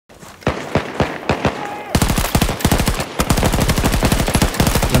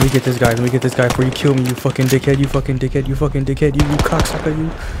let me get this guy before you kill me, you fucking dickhead, you fucking dickhead, you fucking dickhead, you cocksucker,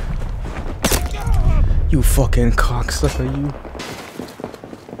 you. You fucking cocksucker, you.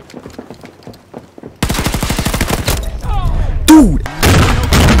 Dude!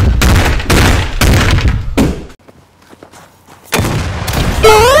 You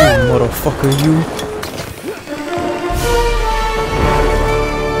motherfucker, you.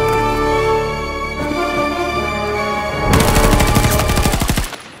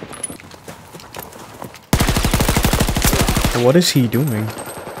 What is he doing?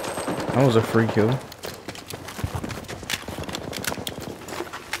 That was a free kill.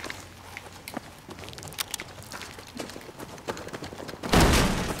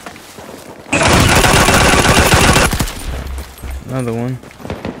 Another one.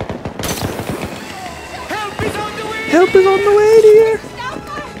 Help is on the way! Help is on the way, dear! Help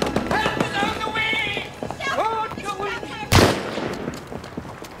is on the way! On the way!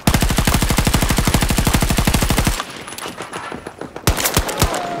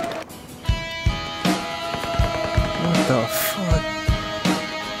 What the fuck?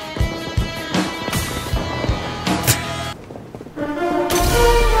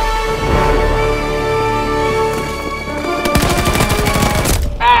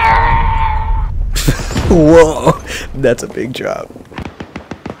 Whoa, that's a big drop.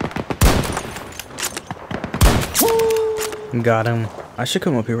 Got him. I should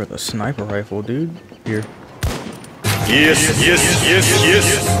come up here with a sniper rifle, dude. Here. Yes, yes, yes, yes.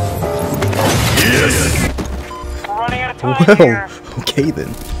 Yes. We're running out of time Well, here. okay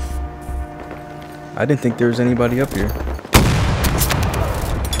then. I didn't think there was anybody up here.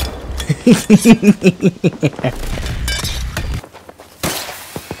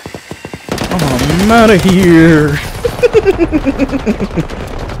 Oh, I'm out of here.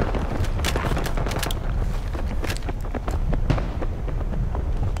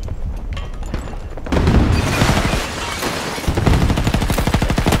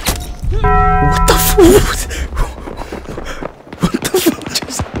 What the fuck? What the fuck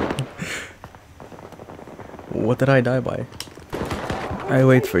just... What did I die by? I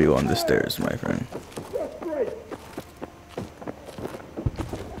wait for you on the stairs, my friend.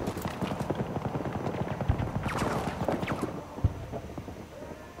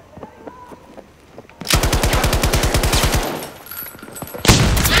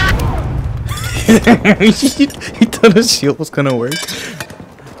 He thought his shield was gonna work.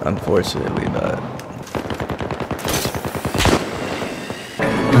 Unfortunately not.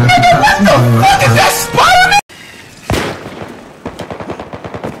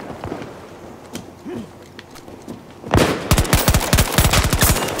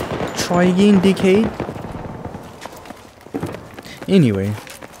 Try again, dickhead. Anyway,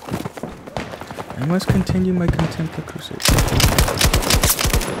 I must continue my Contempla crusade.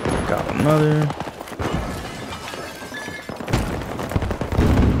 Got another.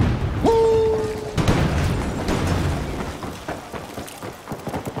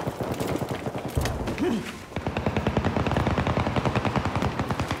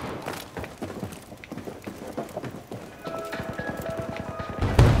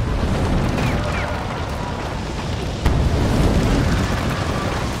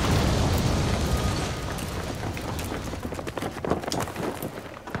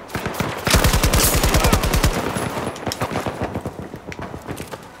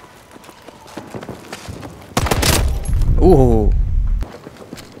 Ooh.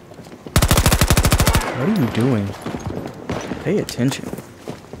 What are you doing? Pay attention.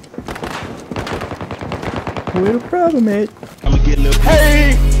 Where the problem at? I'ma get a little.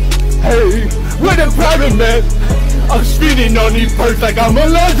 Hey, hey, where the problem at? I'm speeding on these perks like I'm a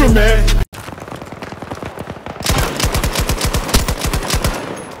laundromat.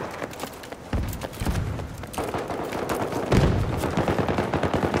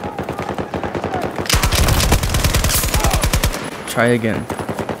 Try again.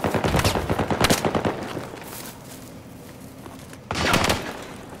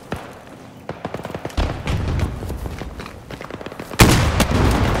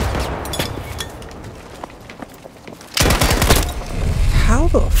 How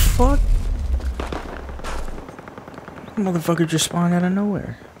the fuck? Motherfucker just spawned out of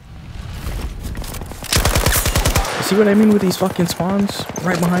nowhere. See what I mean with these fucking spawns?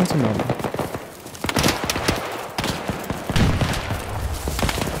 Right behind some of them.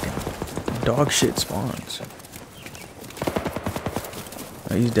 Dog shit spawns.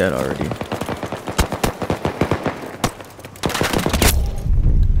 Oh, he's dead already.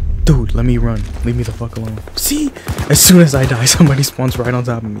 Dude, let me run. Leave me the fuck alone. See? As soon as I die, somebody spawns right on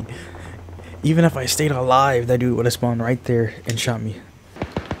top of me. Even if I stayed alive, that dude would have spawned right there and shot me.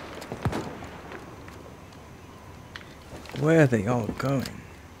 Where are they all going?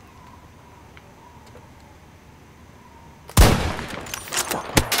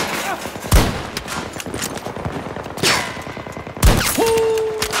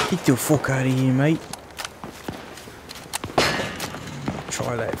 Get the fuck out of here, mate.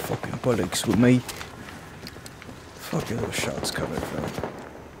 Try that fucking bollocks with me. Fuck your little shots coming from.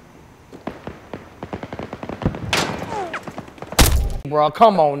 Bro,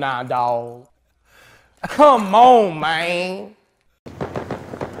 come on now, dog. Come on, man.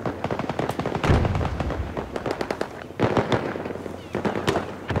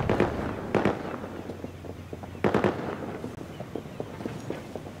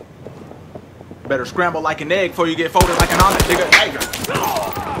 Better scramble like an egg before you get folded like an omelet, nigga. Hey.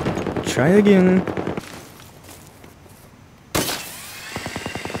 Try again.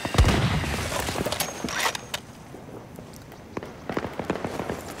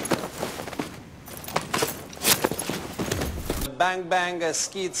 Bang bang,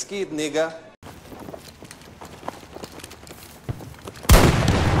 skeet skeet, nigga.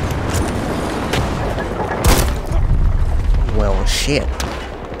 Well, shit.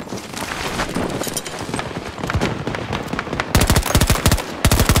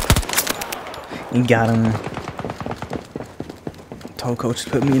 You got him. Told coach to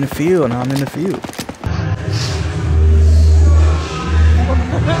put me in the field, and I'm in the field.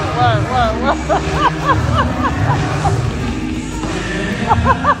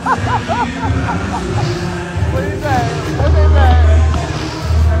 What is that? What is that?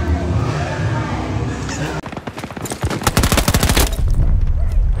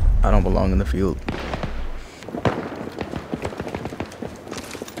 I don't belong in the field.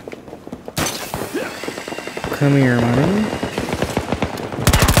 Come here, my man.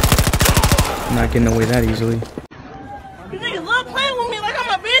 I'm not getting away that easily. You niggas love playing with me like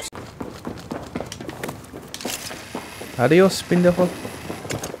I'm a bitch. Adios, pendejo.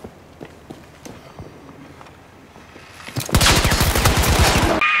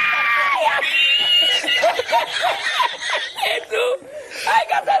 ¡Ay,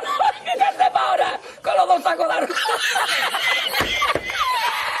 que se ahora! Con los dos sacos de arroz.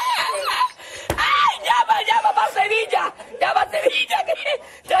 ¡Ay, llama para Sevilla! ¡Llama a Sevilla!